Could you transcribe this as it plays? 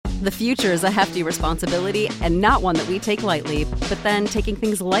The future is a hefty responsibility and not one that we take lightly, but then taking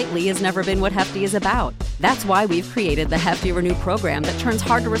things lightly has never been what Hefty is about. That's why we've created the Hefty Renew program that turns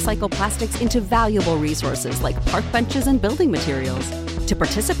hard-to-recycle plastics into valuable resources like park benches and building materials. To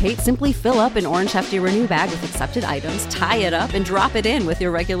participate, simply fill up an orange Hefty Renew bag with accepted items, tie it up, and drop it in with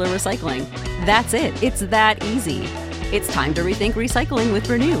your regular recycling. That's it. It's that easy. It's time to rethink recycling with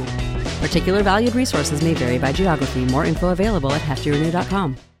Renew. Particular valued resources may vary by geography. More info available at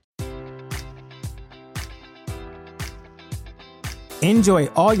heftyrenew.com. Enjoy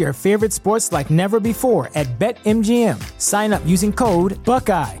all your favorite sports like never before at BetMGM. Sign up using code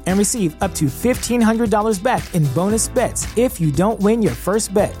Buckeye and receive up to $1,500 back in bonus bets if you don't win your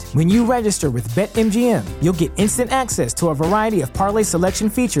first bet. When you register with BetMGM, you'll get instant access to a variety of parlay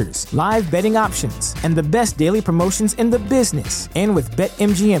selection features, live betting options, and the best daily promotions in the business. And with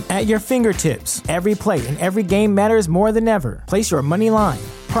BetMGM at your fingertips, every play and every game matters more than ever. Place your money line,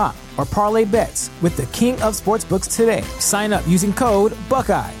 prop, or parlay bets with the king of sportsbooks today. Sign up using code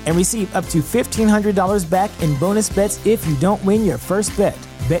Buckeye and receive up to $1,500 back in bonus bets if you don't win your first bet.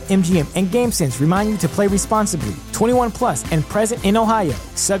 BetMGM and GameSense remind you to play responsibly. 21 plus and present in Ohio,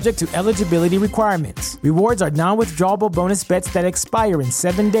 subject to eligibility requirements. Rewards are non-withdrawable bonus bets that expire in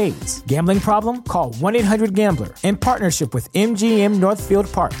 7 days. Gambling problem? Call 1-800-GAMBLER. In partnership with MGM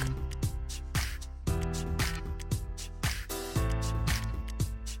Northfield Park.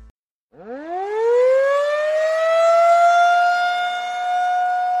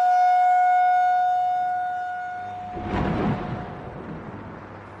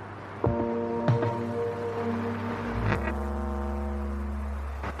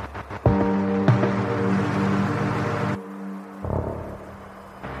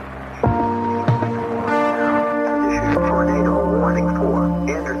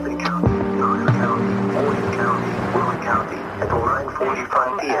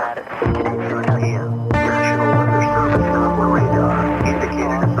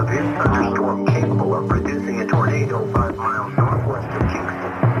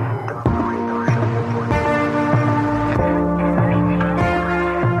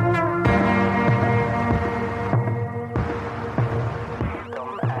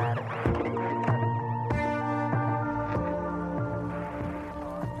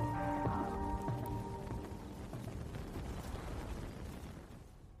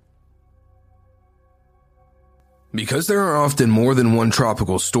 Because there are often more than one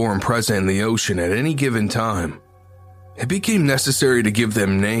tropical storm present in the ocean at any given time, it became necessary to give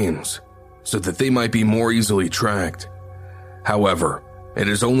them names so that they might be more easily tracked. However, it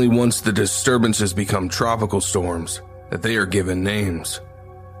is only once the disturbances become tropical storms that they are given names.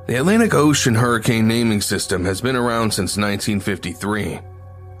 The Atlantic Ocean hurricane naming system has been around since 1953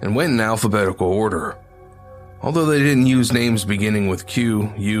 and went in alphabetical order, although they didn't use names beginning with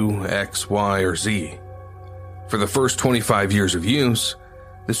Q, U, X, Y, or Z. For the first 25 years of use,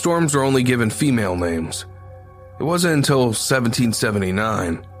 the storms were only given female names. It wasn't until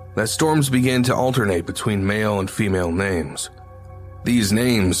 1779 that storms began to alternate between male and female names. These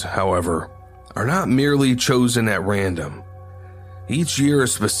names, however, are not merely chosen at random. Each year, a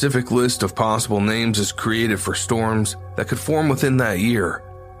specific list of possible names is created for storms that could form within that year.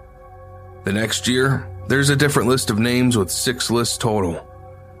 The next year, there's a different list of names with 6 lists total.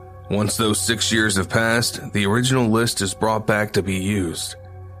 Once those 6 years have passed, the original list is brought back to be used.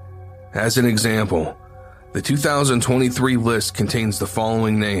 As an example, the 2023 list contains the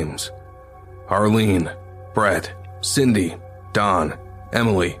following names: Arlene, Brett, Cindy, Don,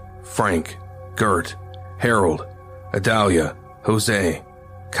 Emily, Frank, Gert, Harold, Adalia, Jose,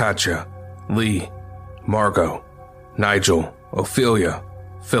 Katja, Lee, Margot, Nigel, Ophelia,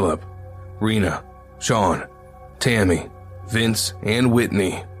 Philip, Rena, Sean, Tammy, Vince, and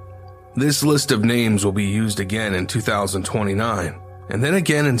Whitney. This list of names will be used again in 2029, and then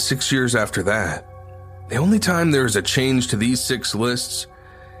again in 6 years after that. The only time there is a change to these 6 lists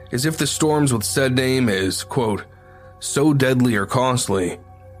is if the storms with said name is, quote, so deadly or costly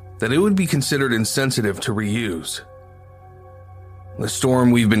that it would be considered insensitive to reuse. The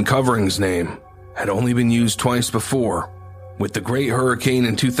storm we've been covering's name had only been used twice before, with the Great Hurricane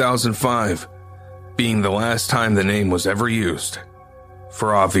in 2005 being the last time the name was ever used,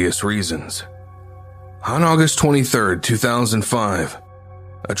 for obvious reasons. On August 23, 2005,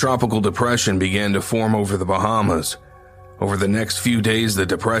 a tropical depression began to form over the Bahamas. Over the next few days, the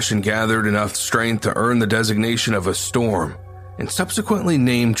depression gathered enough strength to earn the designation of a storm and subsequently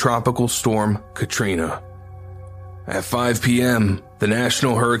named Tropical Storm Katrina. At 5 p.m., the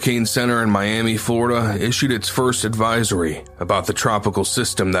National Hurricane Center in Miami, Florida, issued its first advisory about the tropical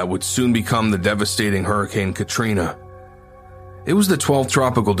system that would soon become the devastating Hurricane Katrina. It was the 12th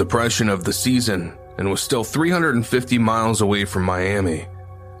tropical depression of the season and was still 350 miles away from Miami.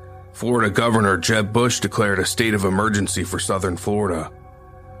 Florida Governor Jeb Bush declared a state of emergency for southern Florida.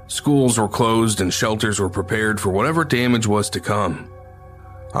 Schools were closed and shelters were prepared for whatever damage was to come.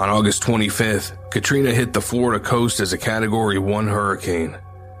 On August 25th, Katrina hit the Florida coast as a Category 1 hurricane.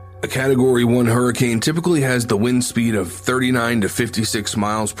 A Category 1 hurricane typically has the wind speed of 39 to 56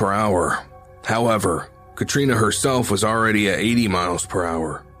 miles per hour. However, Katrina herself was already at 80 miles per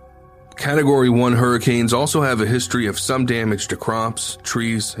hour. Category 1 hurricanes also have a history of some damage to crops,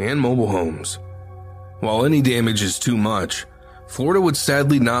 trees, and mobile homes. While any damage is too much, Florida would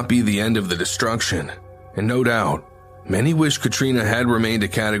sadly not be the end of the destruction, and no doubt, many wish Katrina had remained a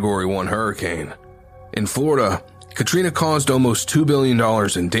Category 1 hurricane. In Florida, Katrina caused almost $2 billion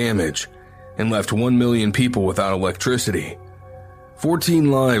in damage and left 1 million people without electricity. 14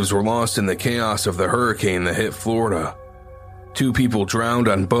 lives were lost in the chaos of the hurricane that hit Florida. 2 people drowned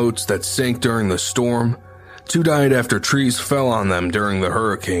on boats that sank during the storm, 2 died after trees fell on them during the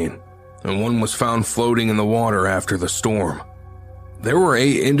hurricane, and 1 was found floating in the water after the storm. There were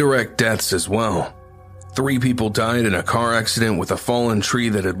 8 indirect deaths as well. 3 people died in a car accident with a fallen tree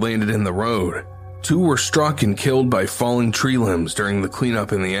that had landed in the road. 2 were struck and killed by falling tree limbs during the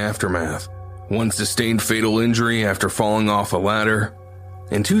cleanup in the aftermath. 1 sustained fatal injury after falling off a ladder,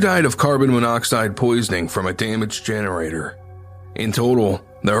 and 2 died of carbon monoxide poisoning from a damaged generator. In total,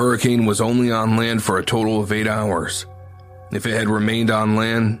 the hurricane was only on land for a total of 8 hours. If it had remained on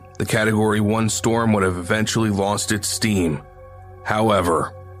land, the Category 1 storm would have eventually lost its steam.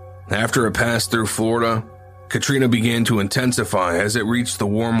 However, after it passed through Florida, Katrina began to intensify as it reached the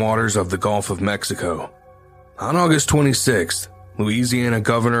warm waters of the Gulf of Mexico. On August 26th, Louisiana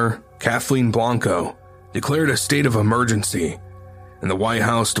Governor Kathleen Blanco declared a state of emergency, and the White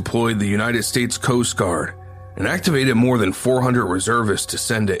House deployed the United States Coast Guard and activated more than 400 reservists to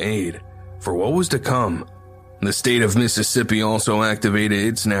send to aid for what was to come. The state of Mississippi also activated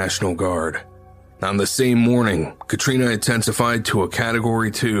its National Guard. On the same morning, Katrina intensified to a Category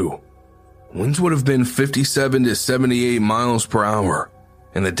 2. Winds would have been 57 to 78 miles per hour,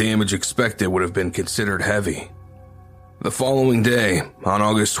 and the damage expected would have been considered heavy. The following day, on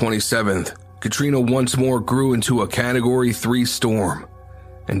August 27th, Katrina once more grew into a Category 3 storm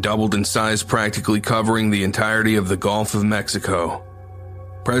and doubled in size, practically covering the entirety of the Gulf of Mexico.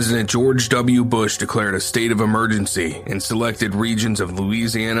 President George W. Bush declared a state of emergency in selected regions of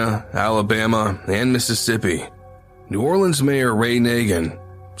Louisiana, Alabama, and Mississippi. New Orleans Mayor Ray Nagin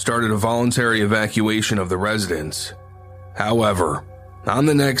started a voluntary evacuation of the residents. However, on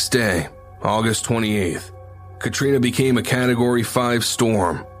the next day, August 28th, Katrina became a Category 5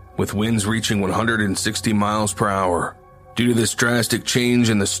 storm, with winds reaching 160 miles per hour. Due to this drastic change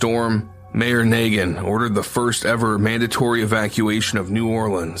in the storm, Mayor Nagin ordered the first ever mandatory evacuation of New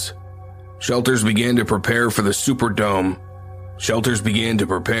Orleans. Shelters began to prepare for the Superdome.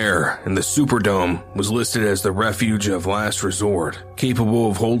 And the Superdome was listed as the refuge of last resort,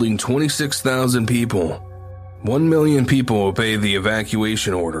 capable of holding 26,000 people. 1 million people obeyed the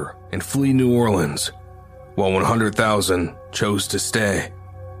evacuation order and flee New Orleans, while 100,000 chose to stay.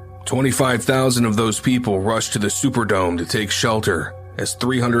 25,000 of those people rushed to the Superdome to take shelter as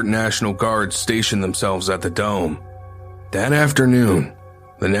 300 National Guards stationed themselves at the dome. That afternoon,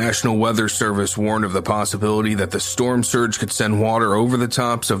 the National Weather Service warned of the possibility that the storm surge could send water over the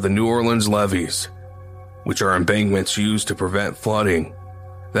tops of the New Orleans levees, which are embankments used to prevent flooding.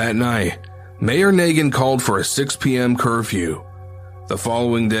 That night, Mayor Nagin called for a 6 p.m. curfew. The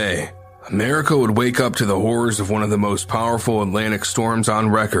following day, America would wake up to the horrors of one of the most powerful Atlantic storms on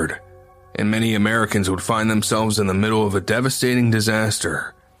record, and many Americans would find themselves in the middle of a devastating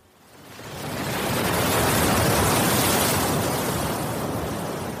disaster.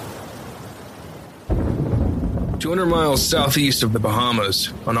 "200 miles southeast of the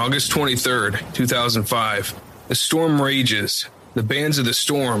Bahamas, on August 23, 2005, a storm rages. The bands of the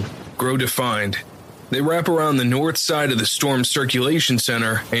storm grow defined. They wrap around the north side of the storm circulation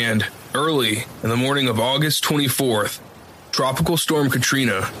center, and early in the morning of August 24th, Tropical Storm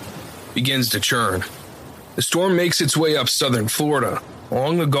Katrina begins to churn. The storm makes its way up southern Florida,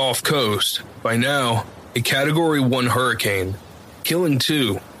 along the Gulf Coast, by now a Category 1 hurricane, killing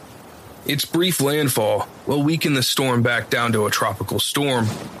 2. Its brief landfall will weaken the storm back down to a tropical storm,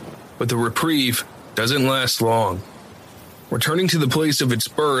 but the reprieve doesn't last long. Returning to the place of its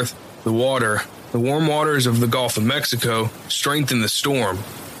birth, the warm waters of the Gulf of Mexico strengthen the storm.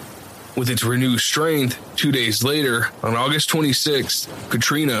 With its renewed strength, 2 days later, on August 26th,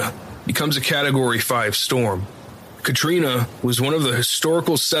 Katrina becomes a Category 5 storm. Katrina was one of the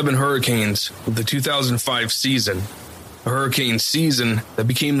historical 7 hurricanes of the 2005 season. a hurricane season that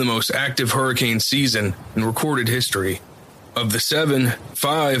became the most active hurricane season in recorded history. Of the 7,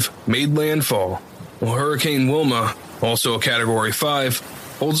 5 made landfall, while Hurricane Wilma, also a Category 5,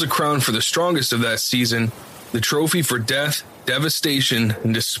 holds the crown for the strongest of that season. The trophy for death, devastation,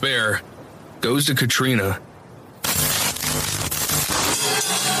 and despair goes to Katrina.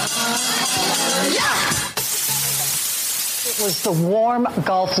 It was the warm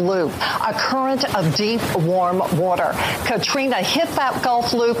Gulf Loop, a current of deep, warm water. Katrina hit that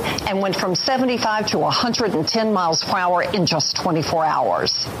Gulf Loop and went from 75 to 110 miles per hour in just 24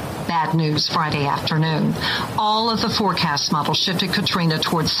 hours. Bad news Friday afternoon. All of the forecast models shifted Katrina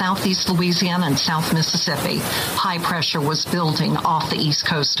towards southeast Louisiana and south Mississippi. High pressure was building off the east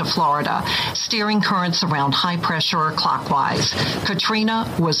coast of Florida, steering currents around high pressure clockwise.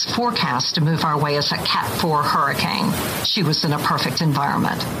 Katrina was forecast to move our way as a Cat 4 hurricane. She was in a perfect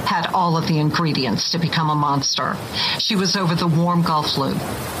environment, had all of the ingredients to become a monster. She was over the warm Gulf Loop,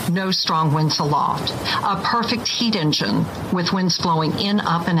 no strong winds aloft, a perfect heat engine with winds blowing in,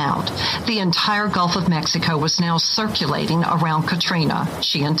 up, and out. The entire Gulf of Mexico was now circulating around Katrina.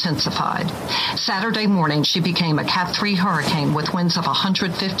 She intensified. Saturday morning, she became a Cat 3 hurricane with winds of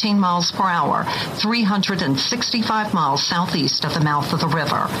 115 miles per hour, 365 miles southeast of the mouth of the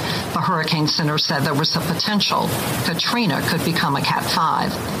river. The Hurricane Center said there was a potential Katrina could become a Cat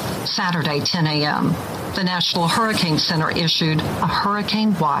 5. Saturday, 10 a.m., the National Hurricane Center issued a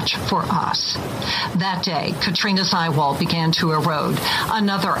hurricane watch for us. That day, Katrina's eye wall began to erode.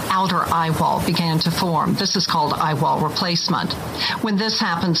 Another outer eye wall began to form. This is called eye wall replacement. When this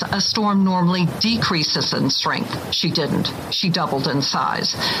happens, a storm normally decreases in strength. She didn't. She doubled in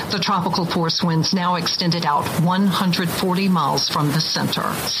size. The tropical force winds now extended out 140 miles from the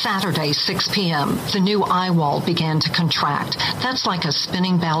center. Saturday, 6 p.m., the new eye wall began to contract. That's like a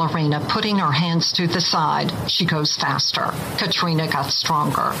spinning ballerina putting her hands to the side. She goes faster. Katrina got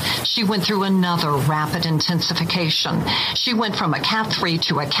stronger. She went through another rapid intensification. She went from a Cat 3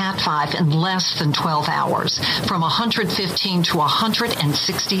 to a Cat 5 in less than 12 hours, from 115 to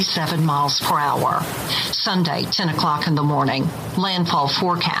 167 miles per hour. Sunday, 10 o'clock in the morning, landfall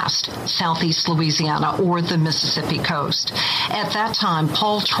forecast, southeast Louisiana or the Mississippi coast. At that time,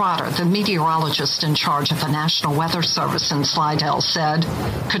 Paul Trotter, the meteorologist in charge of the National Weather Service in Slidell, said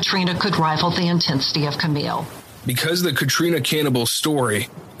Katrina could rival the intensity of Camille. Because the Katrina cannibal story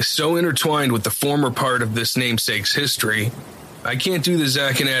is so intertwined with the former part of this namesake's history, I can't do the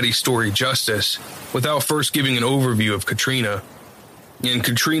Zach and Addie story justice without first giving an overview of Katrina. And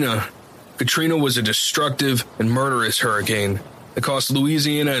Katrina was a destructive and murderous hurricane that cost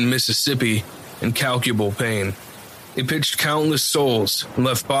Louisiana and Mississippi incalculable pain. It pitched countless souls and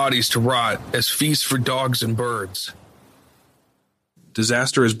left bodies to rot as feasts for dogs and birds.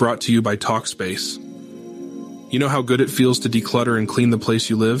 Disaster is brought to you by Talkspace. You know how good it feels to declutter and clean the place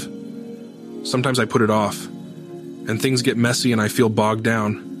you live? Sometimes I put it off, and things get messy and I feel bogged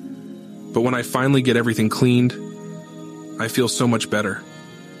down. But when I finally get everything cleaned, I feel so much better.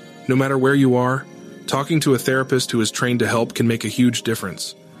 No matter where you are, talking to a therapist who is trained to help can make a huge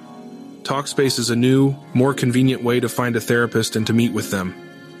difference. Talkspace is a new, more convenient way to find a therapist and to meet with them.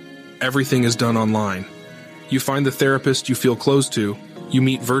 Everything is done online. You find the therapist you feel close to, you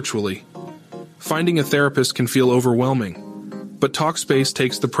meet virtually. Finding a therapist can feel overwhelming, but Talkspace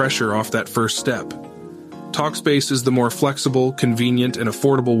takes the pressure off that first step. Talkspace is the more flexible, convenient, and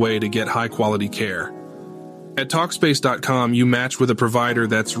affordable way to get high-quality care. At Talkspace.com, you match with a provider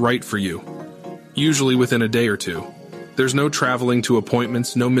that's right for you, usually within a day or two. There's no traveling to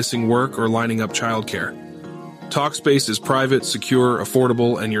appointments, no missing work, or lining up childcare. Talkspace is private, secure,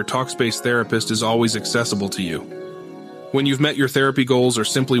 affordable, and your Talkspace therapist is always accessible to you. When you've met your therapy goals or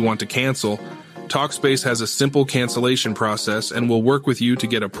simply want to cancel, Talkspace has a simple cancellation process and will work with you to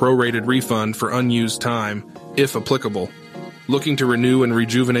get a prorated refund for unused time, if applicable. Looking to renew and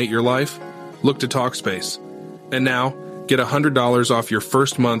rejuvenate your life? Look to Talkspace. And now, get $100 off your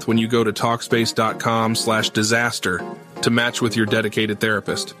first month when you go to Talkspace.com/disaster to match with your dedicated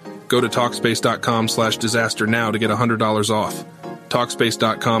therapist. Go to Talkspace.com/disaster now to get $100 off.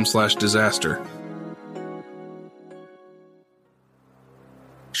 Talkspace.com/disaster.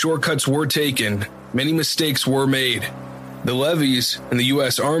 Shortcuts were taken, many mistakes were made. The levees and the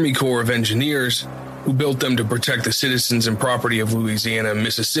U.S. Army Corps of Engineers, who built them to protect the citizens and property of Louisiana and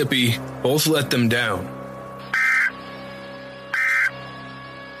Mississippi, both let them down.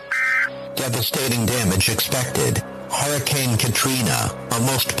 Devastating damage expected. Hurricane Katrina, a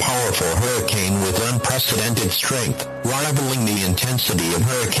most powerful hurricane with unprecedented strength, rivaling the intensity of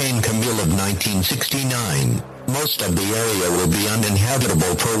Hurricane Camille of 1969. Most of the area will be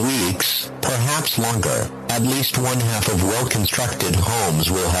uninhabitable for weeks, perhaps longer. At least one half of well-constructed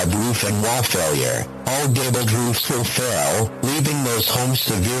homes will have roof and wall failure. All gabled roofs will fail, leaving those homes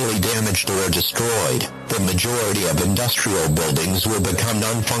severely damaged or destroyed. The majority of industrial buildings will become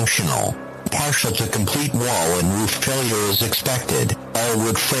non-functional. Partial to complete wall and roof failure is expected. All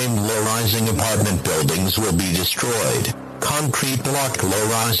wood-framed low-rising apartment buildings will be destroyed. Concrete blocked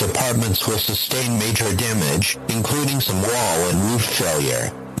low-rise apartments will sustain major damage, including some wall and roof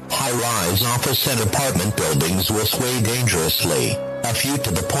failure. High-rise office and apartment buildings will sway dangerously, a few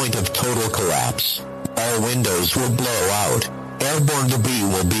to the point of total collapse. All windows will blow out. Airborne debris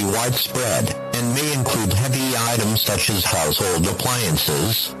will be widespread and may include heavy items such as household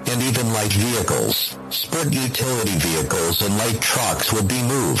appliances and even light vehicles. Sport utility vehicles and light trucks will be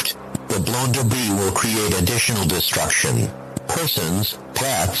moved. The blown debris will create additional destruction. Persons,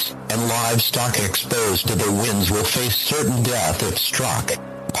 pets, and livestock exposed to the winds will face certain death if struck.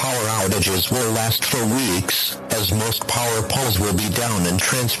 Power outages will last for weeks, as most power poles will be down and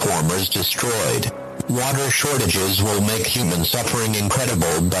transformers destroyed. Water shortages will make human suffering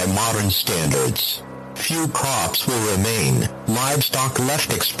incredible by modern standards. Few crops will remain. Livestock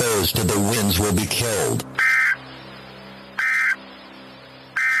left exposed to the winds will be killed.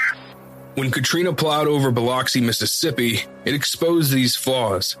 When Katrina plowed over Biloxi, Mississippi, it exposed these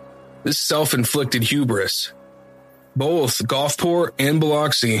flaws, this self-inflicted hubris. Both Gulfport and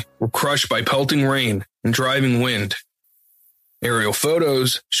Biloxi were crushed by pelting rain and driving wind. Aerial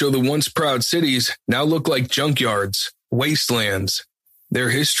photos show the once proud cities now look like junkyards, wastelands.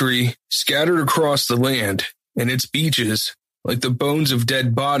 Their history scattered across the land, and its beaches like the bones of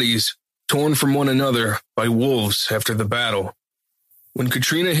dead bodies torn from one another by wolves after the battle. When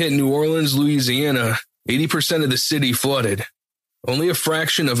Katrina hit New Orleans, Louisiana, 80% of the city flooded. Only a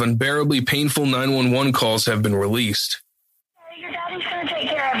fraction of unbearably painful 911 calls have been released. Your daddy's going to take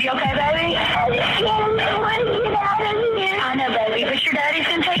care of you, okay, baby? I want to get out of here. I know, baby, but your daddy's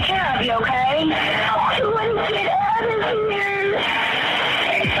going to take care of you, okay? I want to get out of here.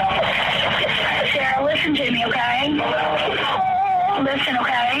 Sarah, listen to me, okay? Listen,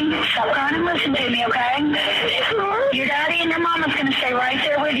 okay? Stop crying and listen to me, okay? Your daddy and your mama's going to stay right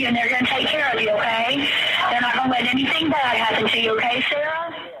there with you, and they're going to take care of you, okay? They're not going to let anything bad happen to you, okay,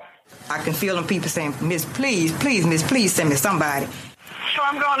 Sarah? I can feel them people saying, Miss, please, Miss, please send me somebody. So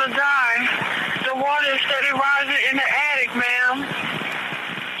I'm going to die. The water is steady rising in the attic, ma'am.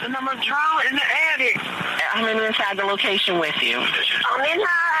 And I'm going to drown in the attic. I'm inside the location with you. I'm in here.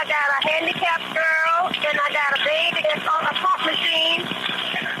 I got a handicapped girl. Then I got a baby that's on a pump machine.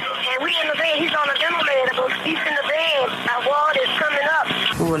 And we in the bed. He's on a ventilator, but he's in the bed. Our water is coming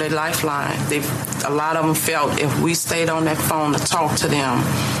up. We were their lifeline. A lot of them felt if we stayed on that phone to talk to them,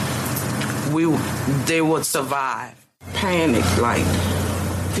 they would survive. Panic, like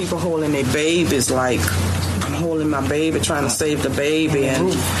people holding their babies, like I'm holding my baby, trying to save the baby,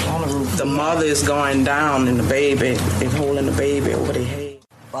 and the mother is going down, and the baby is holding the baby over their head.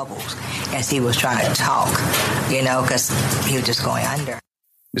 Bubbles as he was trying to talk, because he was just going under.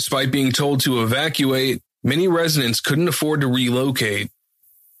 Despite being told to evacuate, many residents couldn't afford to relocate.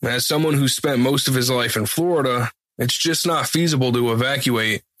 As someone who spent most of his life in Florida, it's just not feasible to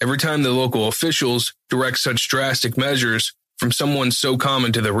evacuate every time the local officials direct such drastic measures from someone so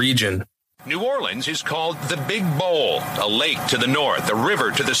common to the region. New Orleans is called the Big Bowl, a lake to the north, a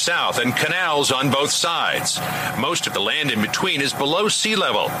river to the south, and canals on both sides. Most of the land in between is below sea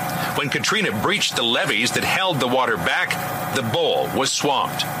level. When Katrina breached the levees that held the water back, the bowl was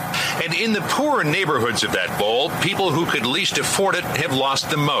swamped. And in the poorer neighborhoods of that bowl, people who could least afford it have lost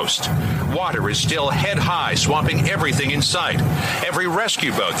the most. Water is still head high, swamping everything in sight. Every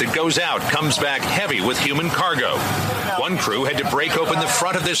rescue boat that goes out comes back heavy with human cargo. One crew had to break open the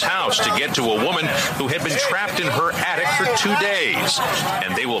front of this house to get to a woman who had been trapped in her attic for 2 days,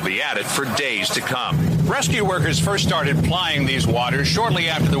 and they will be at it for days to come. Rescue workers first started plying these waters shortly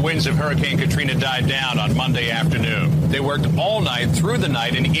after the winds of Hurricane Katrina died down on Monday afternoon. They worked all night, through the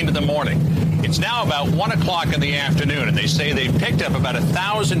night, and into the morning. It's now about 1 o'clock in the afternoon, and they say they've picked up about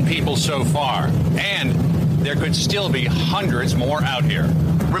 1,000 people so far, and there could still be hundreds more out here.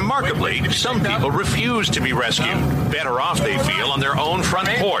 Remarkably, some people refuse to be rescued. Better off, they feel, on their own front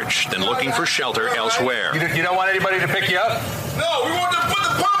porch than looking for shelter elsewhere. You don't want anybody to pick you up? No, we want to put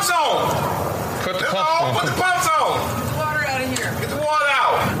the pumps on. Put the pumps on. Put the pumps on. Get the water out of here. Get the water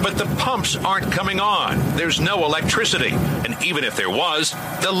out. But the pumps aren't coming on. There's no electricity. And even if there was,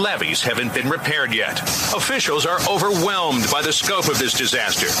 the levees haven't been repaired yet. Officials are overwhelmed by the scope of this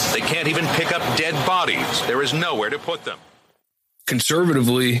disaster. They can't even pick up dead bodies. There is nowhere to put them.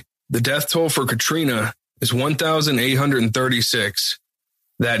 Conservatively, the death toll for Katrina is 1,836.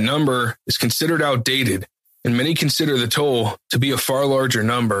 That number is considered outdated, and many consider the toll to be a far larger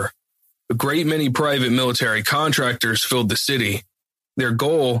number. A great many private military contractors filled the city. Their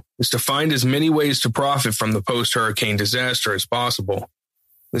goal is to find as many ways to profit from the post-hurricane disaster as possible.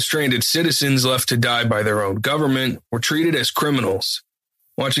 The stranded citizens left to die by their own government were treated as criminals.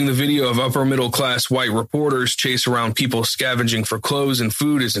 Watching the video of upper-middle-class white reporters chase around people scavenging for clothes and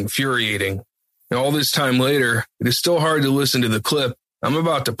food is infuriating. And all this time later, it is still hard to listen to the clip I'm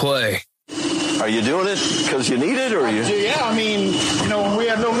about to play. Are you doing it because you need it, or you? Yeah, I mean, we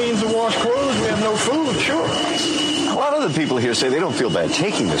have no means to wash clothes, we have no food, sure. A lot of the people here say they don't feel bad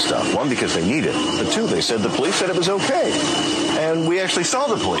taking the stuff. One, because they need it. But two, they said the police said it was okay. And we actually saw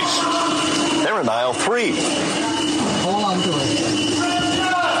the police. They're in aisle 3. Hold on to it.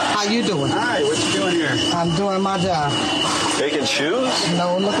 How you doing? Hi, what you doing here? I'm doing my job. Taking shoes?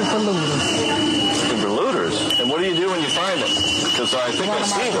 No, looking for looters. Looking for looters? And what do you do when you find them? Because I think I've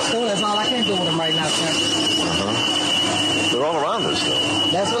seen them. That's all I can do with them right now, sir. They're all around us, though.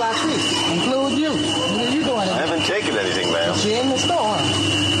 That's what I see. Include you. What are you doing? I haven't taken anything, ma'am. You're in the store.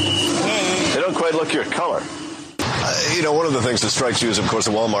 They don't quite look your color. One of the things that strikes you is, of course,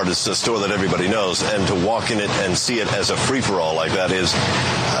 the Walmart is a store that everybody knows, and to walk in it and see it as a free-for-all like that is,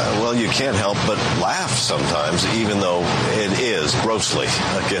 you can't help but laugh sometimes, even though it is grossly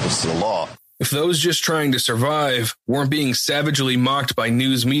against the law. If those just trying to survive weren't being savagely mocked by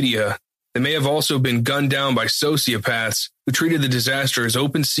news media, they may have also been gunned down by sociopaths who treated the disaster as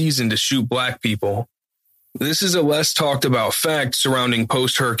open season to shoot black people. This is a less talked about fact surrounding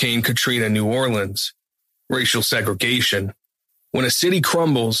post-Hurricane Katrina New Orleans. Racial segregation. When a city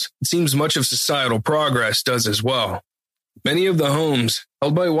crumbles, it seems much of societal progress does as well. Many of the homes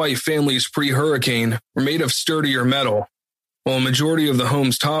held by white families pre-hurricane were made of sturdier metal, while a majority of the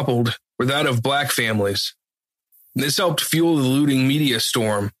homes toppled were that of black families. This helped fuel the looting media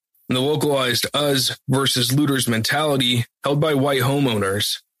storm and the localized us versus looters mentality held by white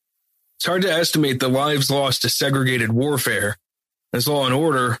homeowners. It's hard to estimate the lives lost to segregated warfare, as law and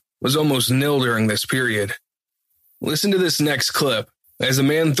order was almost nil during this period. Listen to this next clip as a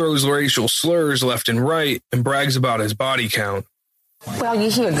man throws racial slurs left and right and brags about his body count. Well, you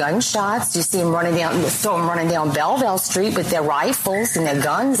hear gunshots. You see them running down Belleville Street with their rifles and their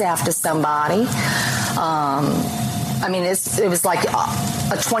guns after somebody. It was like a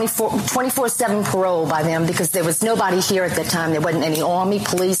 24/7 parole by them because there was nobody here at the time. There wasn't any army,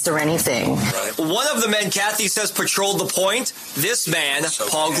 police, or anything. One of the men Kathy says patrolled the point, this man,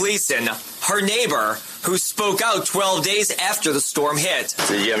 Paul Gleason, her neighbor, who spoke out 12 days after the storm hit.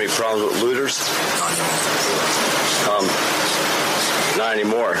 Did you have any problems with looters? Not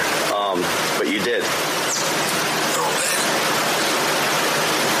anymore. But you did.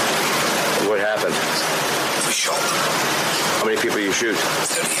 What happened? We shot them. How many people you shoot?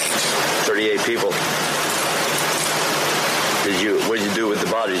 38. 38 people. What did you do with the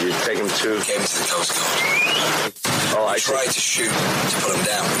bodies? Did you take them to? Gave them to the Coast Guard. Oh, we tried to shoot to put them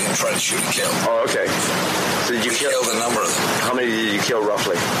down. We didn't try to shoot and kill. Oh, okay. So did you killed a number of them. How many did you kill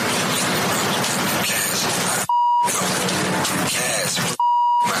roughly? Cares.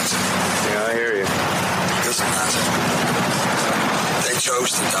 Matter. Yeah, I hear you. It doesn't matter. They chose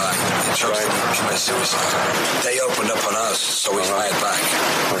to die. They chose to commit suicide. They opened up on us, so we fired back.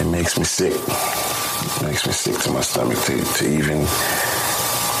 It makes me sick. It makes me sick to my stomach to even,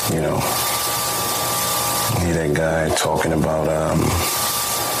 hear that guy talking about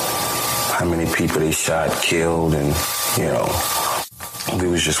how many people they shot, killed, and, we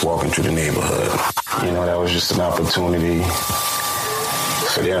was just walking through the neighborhood. That was just an opportunity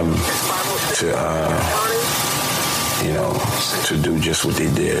for them to do just what they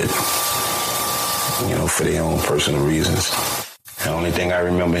did, for their own personal reasons. The only thing I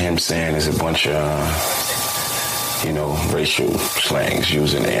remember him saying is a bunch of, racial slangs,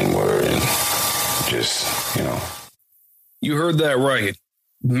 using the N-word and just, You heard that right.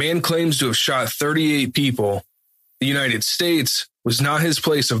 The man claims to have shot 38 people. The United States was not his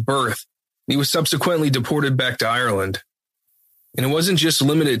place of birth. He was subsequently deported back to Ireland. And it wasn't just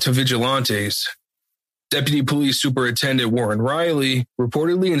limited to vigilantes. Deputy Police Superintendent Warren Riley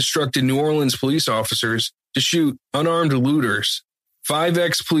reportedly instructed New Orleans police officers to shoot unarmed looters. 5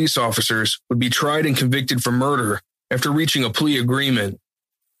 ex-police officers would be tried and convicted for murder after reaching a plea agreement.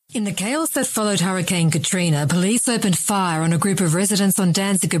 In the chaos that followed Hurricane Katrina, police opened fire on a group of residents on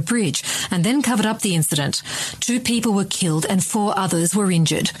Danziger Bridge and then covered up the incident. 2 people were killed and 4 others were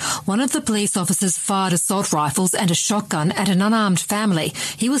injured. One of the police officers fired assault rifles and a shotgun at an unarmed family.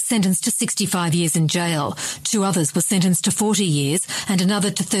 He was sentenced to 65 years in jail. 2 others were sentenced to 40 years and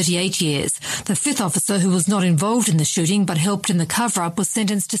another to 38 years. The 5th officer, who was not involved in the shooting but helped in the cover-up, was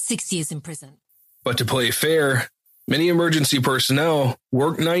sentenced to 6 years in prison. But to play fair, many emergency personnel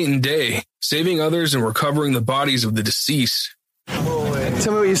worked night and day, saving others and recovering the bodies of the deceased. Tell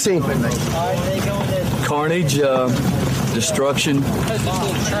me what you've seen. Carnage, destruction,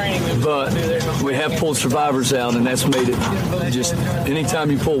 but we have pulled survivors out, and that's made it just,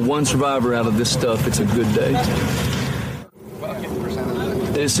 anytime you pull one survivor out of this stuff, it's a good day.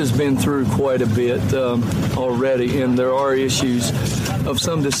 This has been through quite a bit already, and there are issues of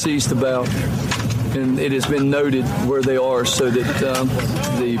some deceased about, and it has been noted where they are so that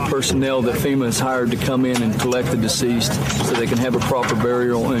the personnel that FEMA has hired to come in and collect the deceased so they can have a proper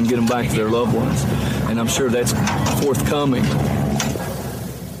burial and get them back to their loved ones. And I'm sure that's forthcoming.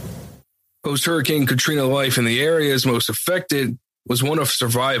 Post-Hurricane Katrina life in the areas most affected was one of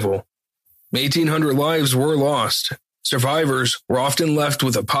survival. 1,800 lives were lost. Survivors were often left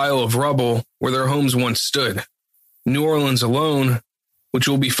with a pile of rubble where their homes once stood. New Orleans alone, which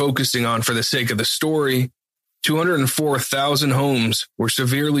we'll be focusing on for the sake of the story, 204,000 homes were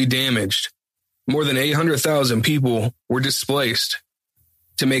severely damaged. More than 800,000 people were displaced.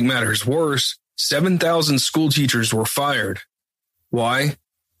 To make matters worse, 7,000 school teachers were fired. Why?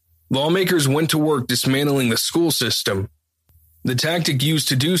 Lawmakers went to work dismantling the school system. The tactic used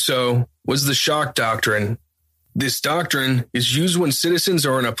to do so was the shock doctrine. This doctrine is used when citizens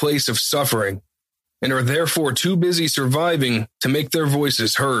are in a place of suffering and are therefore too busy surviving to make their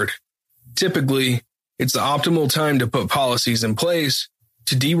voices heard. Typically, it's the optimal time to put policies in place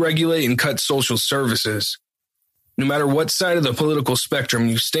to deregulate and cut social services. No matter what side of the political spectrum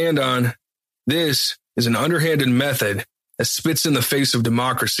you stand on, this is an underhanded method that spits in the face of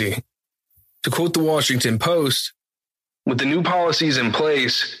democracy. To quote the Washington Post, with the new policies in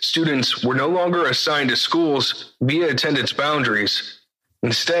place, students were no longer assigned to schools via attendance boundaries.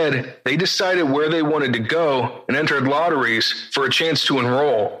 Instead, they decided where they wanted to go and entered lotteries for a chance to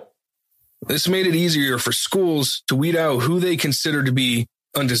enroll. This made it easier for schools to weed out who they consider to be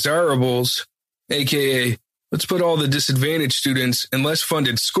undesirables, aka, let's put all the disadvantaged students in less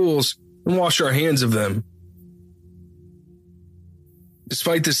funded schools and wash our hands of them.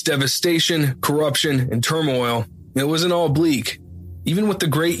 Despite this devastation, corruption, and turmoil, it wasn't all bleak. Even with the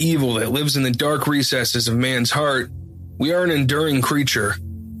great evil that lives in the dark recesses of man's heart, we are an enduring creature.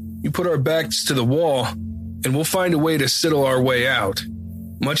 You put our backs to the wall, and we'll find a way to siddle our way out.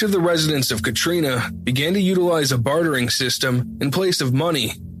 Much of the residents of Katrina began to utilize a bartering system in place of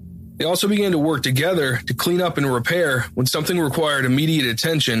money. They also began to work together to clean up and repair when something required immediate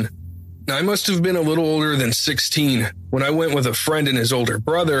attention. I must have been a little older than 16 when I went with a friend and his older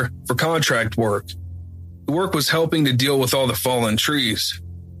brother for contract work. The work was helping to deal with all the fallen trees.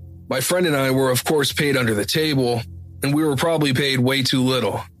 My friend and I were of course paid under the table, and we were probably paid way too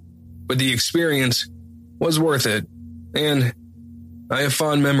little. But the experience was worth it, and I have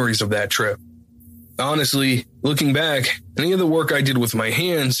fond memories of that trip. Honestly, looking back, any of the work I did with my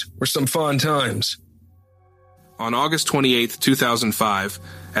hands were some fun times. On August 28, 2005,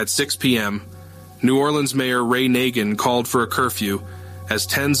 at 6 p.m., New Orleans Mayor Ray Nagin called for a curfew as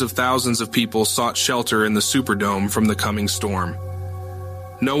tens of thousands of people sought shelter in the Superdome from the coming storm.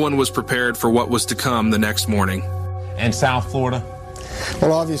 No one was prepared for what was to come the next morning. And South Florida?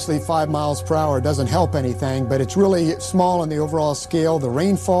 Well, obviously 5 miles per hour doesn't help anything, but it's really small on the overall scale. The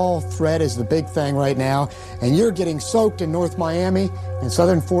rainfall threat is the big thing right now, and you're getting soaked in North Miami and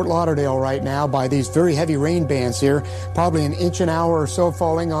southern Fort Lauderdale right now by these very heavy rain bands here, probably an inch an hour or so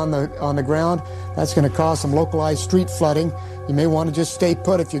falling on the ground. That's going to cause some localized street flooding. You may want to just stay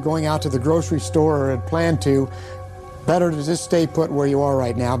put if you're going out to the grocery store or had planned to. Better to just stay put where you are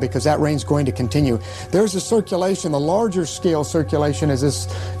right now because that rain's going to continue. There's a circulation, the larger scale circulation is this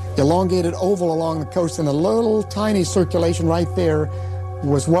elongated oval along the coast, and the little tiny circulation right there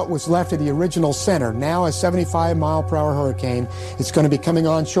was what was left of the original center. Now a 75 mile per hour hurricane. It's going to be coming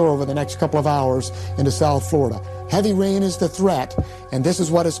onshore over the next couple of hours into South Florida. Heavy rain is the threat, and this is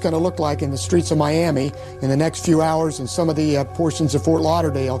what it's going to look like in the streets of Miami in the next few hours and some of the portions of Fort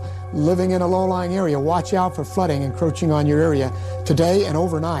Lauderdale. Living in a low-lying area, watch out for flooding encroaching on your area today and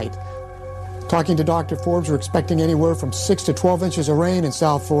overnight. Talking to Dr. Forbes, we're expecting anywhere from 6 to 12 inches of rain in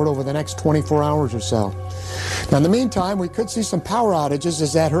South Florida over the next 24 hours or so. Now, in the meantime, we could see some power outages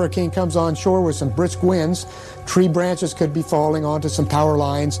as that hurricane comes on shore with some brisk winds. Tree branches could be falling onto some power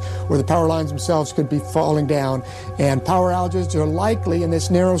lines, or the power lines themselves could be falling down. And power outages are likely in this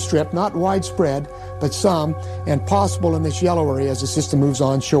narrow strip, not widespread, but some, and possible in this yellow area as the system moves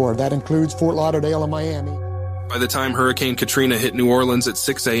onshore. That includes Fort Lauderdale and Miami. By the time Hurricane Katrina hit New Orleans at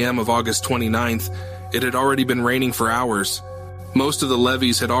 6 a.m. of August 29th, it had already been raining for hours. Most of the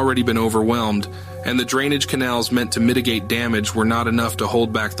levees had already been overwhelmed, and the drainage canals meant to mitigate damage were not enough to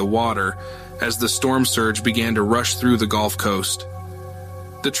hold back the water as the storm surge began to rush through the Gulf Coast.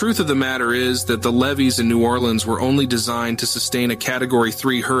 The truth of the matter is that the levees in New Orleans were only designed to sustain a Category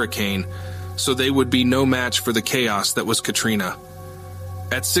 3 hurricane, so they would be no match for the chaos that was Katrina.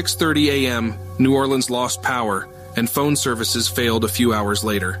 At 6:30 a.m., New Orleans lost power, and phone services failed a few hours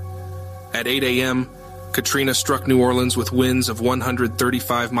later. At 8 a.m., Katrina struck New Orleans with winds of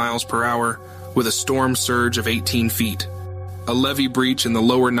 135 miles per hour, with a storm surge of 18 feet. A levee breach in the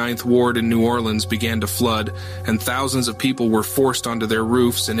lower 9th Ward in New Orleans began to flood, and thousands of people were forced onto their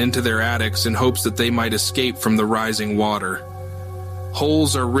roofs and into their attics in hopes that they might escape from the rising water.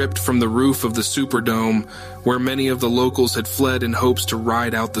 Holes are ripped from the roof of the Superdome, where many of the locals had fled in hopes to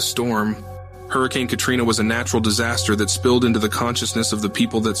ride out the storm. Hurricane Katrina was a natural disaster that spilled into the consciousness of the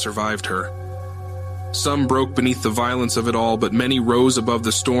people that survived her. Some broke beneath the violence of it all, but many rose above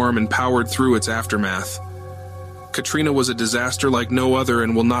the storm and powered through its aftermath. Katrina was a disaster like no other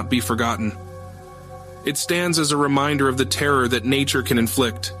and will not be forgotten. It stands as a reminder of the terror that nature can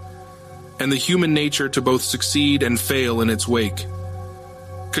inflict, and the human nature to both succeed and fail in its wake.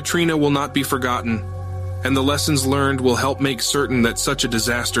 Katrina will not be forgotten, and the lessons learned will help make certain that such a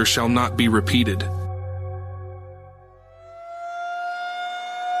disaster shall not be repeated.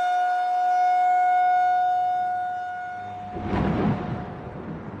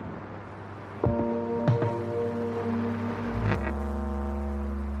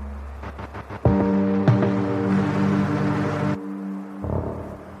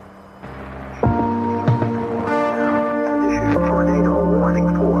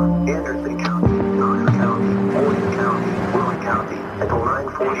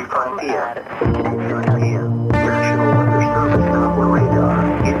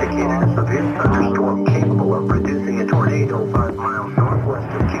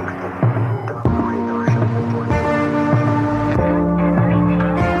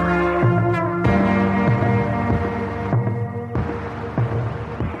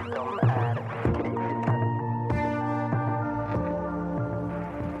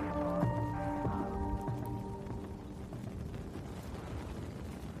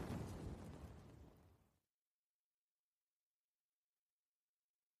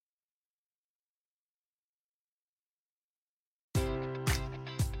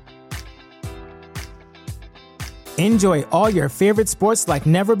 Enjoy all your favorite sports like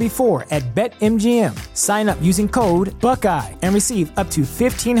never before at BetMGM. Sign up using code Buckeye and receive up to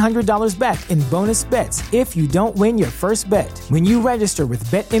 $1,500 back in bonus bets if you don't win your first bet. When you register with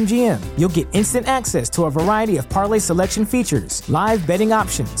BetMGM, you'll get instant access to a variety of parlay selection features, live betting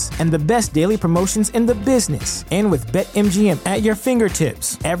options, and the best daily promotions in the business. And with BetMGM at your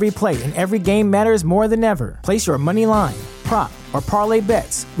fingertips, every play and every game matters more than ever. Place your money line, prop, or parlay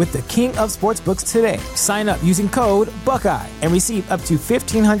bets with the king of sportsbooks today. Sign up using code Buckeye and receive up to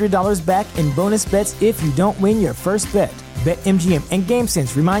 $1,500 back in bonus bets if you don't win your first bet. BetMGM and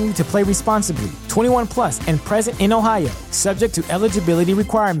GameSense remind you to play responsibly. 21 plus and present in Ohio, subject to eligibility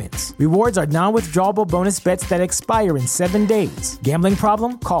requirements. Rewards are non-withdrawable bonus bets that expire in 7 days. Gambling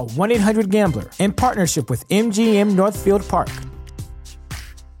problem? Call 1-800-GAMBLER in partnership with MGM Northfield Park.